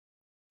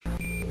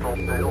Lights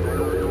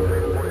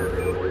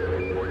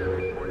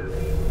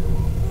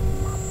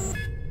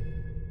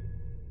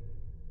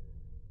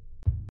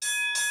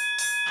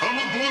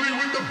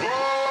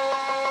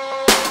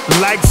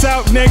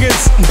out,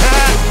 niggas.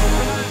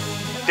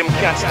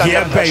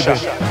 Yeah, baby.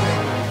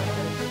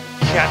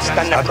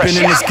 I've been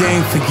in this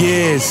game for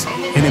years,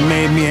 and it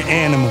made me an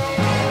animal.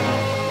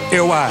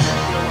 Here why?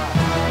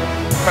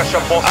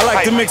 I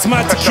like to mix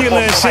my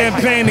tequila and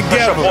champagne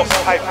together.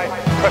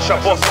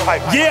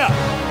 Yeah.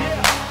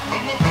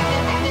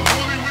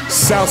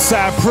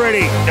 Southside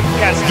pretty.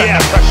 Yeah.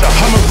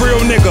 I'm a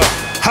real nigga.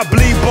 I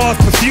bleed bars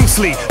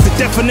profusely. The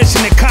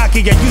definition of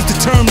cocky, I use the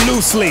term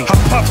loosely. I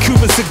pop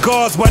Cuban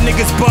cigars while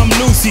niggas bum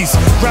loosies.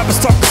 Rappers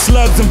talk to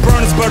slugs and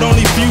burners, but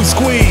only few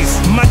squeeze.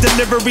 My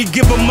delivery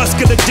give a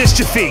muscular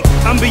dystrophy.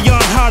 I'm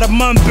beyond hot, I'm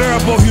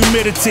unbearable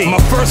humidity.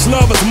 My first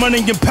love was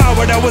money and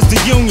power, that was the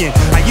union.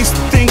 I used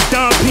to think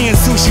Don P and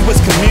sushi was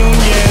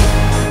communion.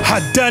 I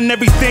done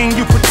everything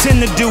you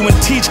pretend to do and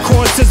teach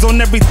courses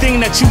on everything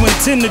that you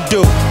intend to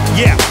do.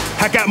 Yeah,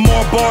 I got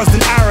more bars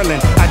than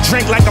Ireland. I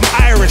drink like I'm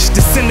Irish,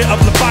 descendant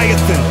of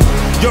Leviathan.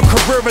 Your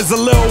career is a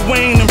Lil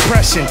Wayne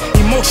impression.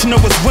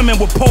 Emotional as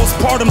women with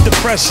postpartum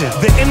depression.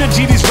 The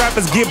energy these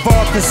rappers give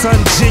off is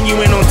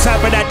ungenuine. On top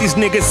of that, these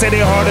niggas say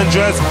they hard to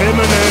dress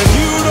feminine.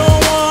 You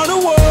don't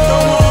wanna war,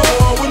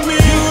 with me.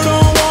 You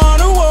don't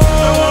wanna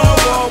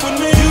war,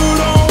 with me. You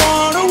don't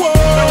wanna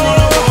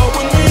war,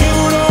 with me.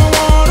 You don't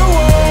wanna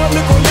war,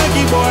 nickel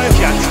leggy boy.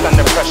 Can't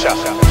stand the pressure.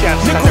 Can't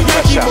stand the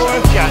pressure.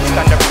 Can't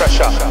stand the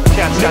pressure.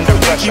 Can't stand the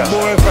pressure.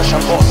 Pressure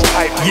boss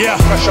pipe. Yeah.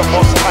 Pressure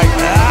boss pipe.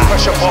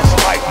 Pressure boss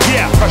pipe.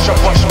 Yeah. Pressure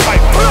boss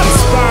pipe.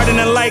 Inspired and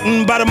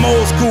enlightened by them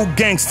old school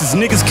gangsters.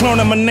 Niggas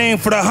cloning my name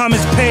for the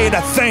homage paid. I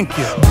thank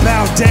you.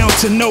 Bow down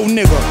to no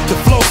nigga. The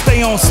flow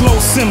stay on slow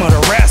simmer. The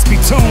raspy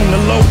tone, the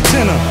low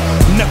tenor.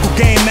 Knuckle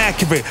game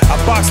accurate. I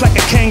box like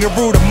a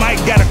kangaroo. The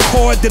mic got a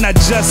cord, then I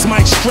just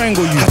might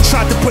strangle you. I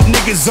tried to put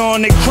niggas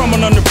on, they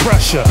crumble under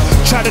pressure.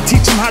 Tried to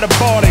teach them how to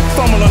ball, they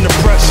fumble under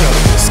pressure.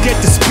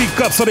 Scared to speak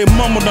up, so they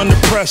mumbled under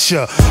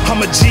pressure.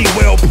 I'm a G,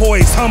 well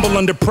poised, humble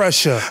under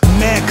pressure.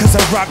 Mad cause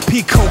I rock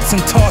peacoats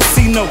and toss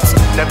C notes.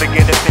 Never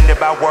get offended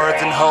by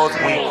words and hoes,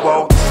 weak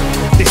quotes.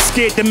 They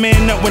scared the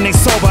man up when they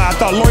sober. I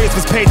thought lawyers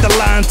was paid to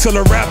lie until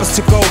the rappers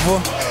took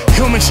over.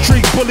 Human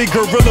street bully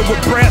gorilla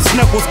with brass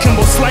knuckles.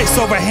 Kimball slice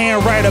over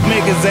hand right up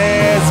niggas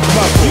ass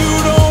buckle.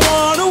 You don't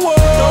wanna war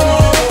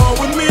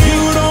with me.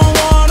 You don't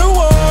wanna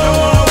war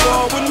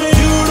with me.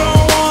 You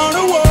don't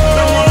wanna war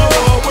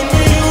with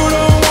me. You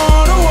don't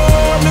wanna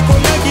war, nickel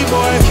leggy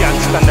boy.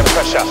 Can't stand the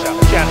pressure.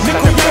 Can't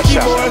stand the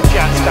pressure.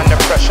 Can't stand the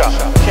pressure.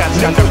 Can't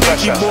stand the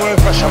pressure.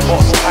 Pressure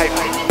boss pipe.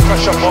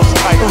 Pressure boss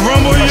pipe.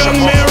 Rumble,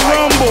 young man,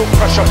 rumble.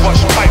 Pressure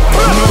boss pipe.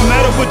 No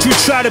matter what you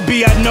try to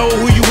be, I know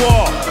who you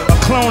are. A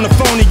clone, a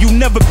phony, you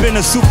never been a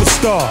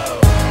superstar.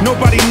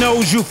 Nobody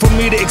knows you for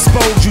me to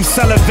expose you.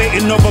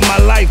 Salivating over my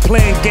life,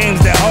 playing games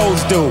that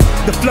hoes do.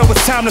 The flow is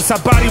timeless, I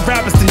body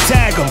rappers then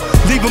tag them.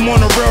 Leave them on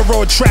the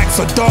railroad tracks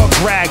or dogs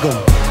rag them.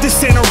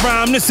 This ain't a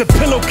rhyme, this a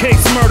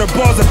pillowcase murder.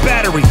 Bars of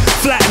battery,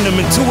 flatten them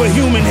into a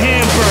human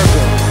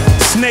hamburger.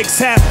 Snakes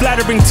have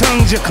flattering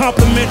tongues, your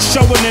compliments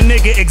showing a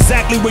nigga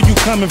exactly where you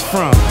coming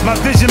from. My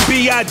vision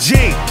B.I.G.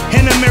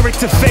 and I'm married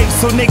to fate,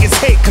 so niggas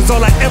hate, cause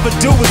all I ever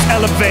do is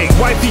elevate.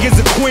 Wifey is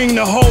a queen,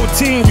 the whole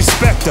team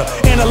respect her.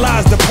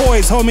 Analyze the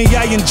poise, homie,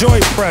 I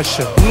enjoy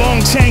pressure.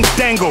 Long chains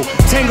dangle,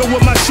 tangle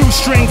with my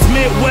shoestrings.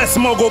 Midwest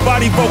mogul,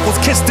 body vocals,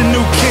 kiss the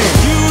new king.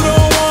 You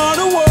don't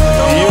wanna war,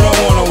 you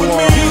don't wanna war.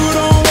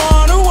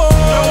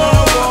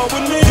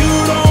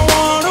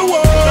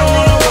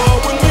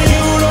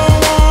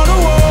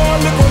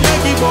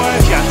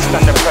 Can't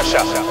stand the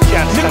pressure,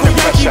 can't stand the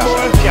pressure,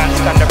 can't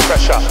stand the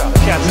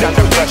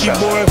pressure.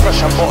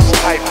 Pressure boss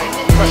pipe,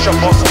 pressure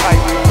boss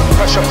pipe,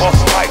 pressure boss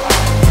pipe,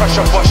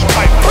 pressure boss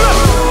pipe.